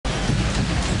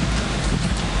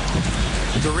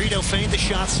Garrido feigned the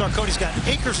shot. Sarkody's got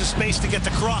acres of space to get the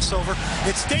crossover.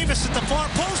 It's Davis at the far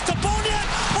post to Boniek.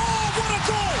 Oh, what a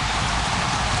goal!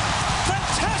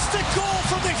 Fantastic goal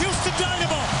from the Houston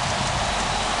Dynamo.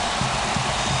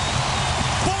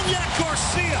 Boniek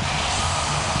Garcia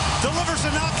delivers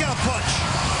a knockout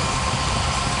punch.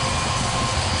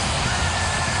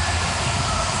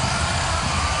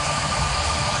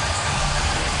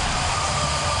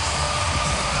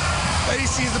 He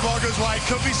sees the ball goes wide.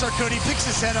 Kobe Sarkody picks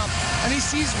his head up, and he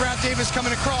sees Brad Davis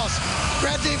coming across.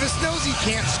 Brad Davis knows he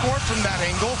can't score from that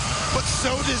angle, but so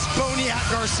does Boniek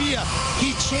Garcia.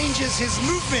 He changes his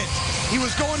movement. He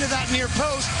was going to that near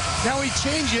post. Now he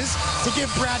changes to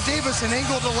give Brad Davis an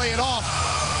angle to lay it off.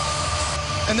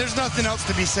 And there's nothing else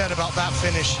to be said about that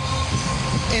finish.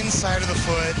 Inside of the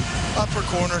foot, upper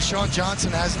corner. Sean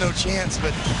Johnson has no chance,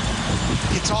 but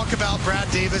you talk about Brad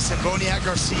Davis and Boniek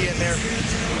Garcia and their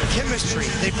chemistry.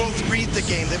 They both read the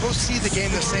game. They both see the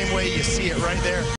game the same way. You see it right there.